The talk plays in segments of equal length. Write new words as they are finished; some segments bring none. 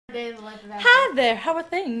Day in the life of Ashley. Hi there, how are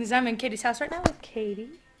things? I'm in Katie's house right now with Katie.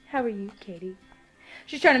 How are you, Katie?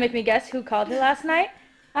 She's trying to make me guess who called her last night.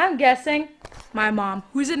 I'm guessing my mom,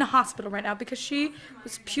 who's in the hospital right now because she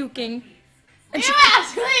was puking. And You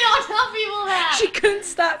actually don't tell people that! She couldn't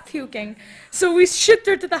stop puking. So we shipped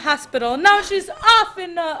her to the hospital. Now she's off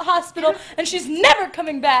in the hospital and she's never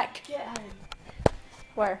coming back. Get out of here.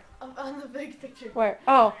 Where? On the big picture. Where?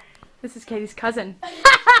 Oh, this is Katie's cousin.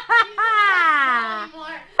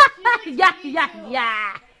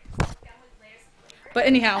 Yeah. But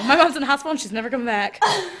anyhow, my mom's in the hospital and she's never coming back.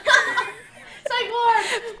 It's like war.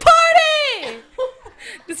 Party!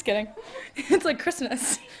 Just kidding. It's like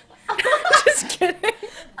Christmas. Just kidding. It's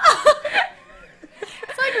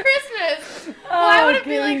like Christmas. Why would it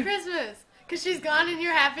be like Christmas? Because she's gone and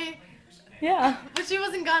you're happy? Yeah. But she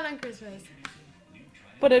wasn't gone on Christmas.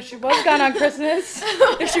 But if she was gone on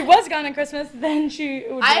Christmas, then she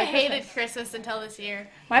would be I like hated Christmas. Christmas until this year.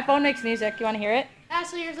 My phone makes music. You want to hear it?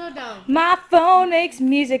 Ashley, you're so dumb. My phone makes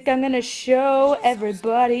music. I'm going to show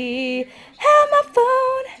everybody how my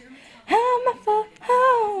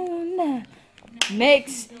phone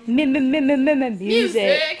makes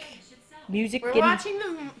music. Music. We're watching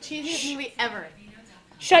the cheesiest movie ever.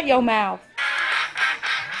 Shut your mouth.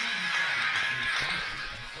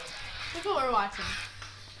 Look what we're watching.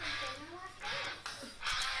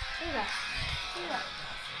 Look at that. Look at that.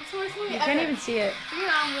 It's the worst movie You ever. can't even see it. You're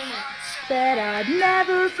not in it. That I'd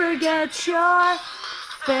never forget your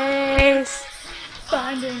face.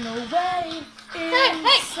 Finding a way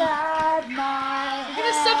inside my You're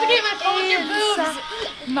gonna suffocate my phone with your boobs.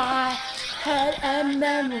 My head and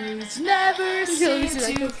memories never seem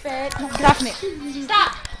to fade. Get off me.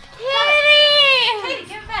 Stop. Katie! Katie,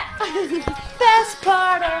 give it back. Best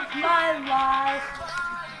part of my life.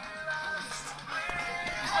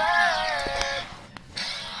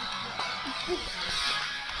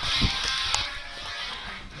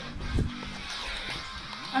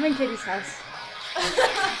 I'm in Katie's house.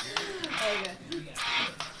 Okay.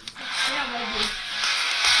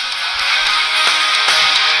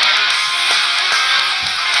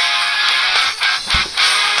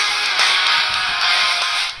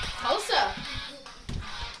 Tulsa.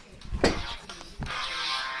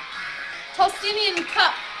 Tulsinian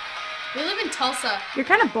Cup. We live in Tulsa. You're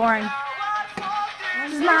kind of boring.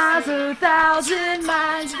 Miles, 1,000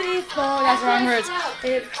 miles before. That's wrong words.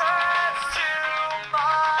 It,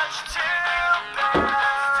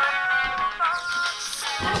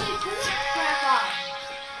 Ashley, turn that crap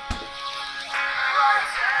off.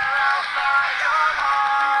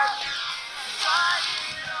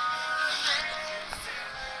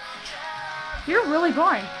 you're really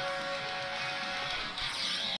boring.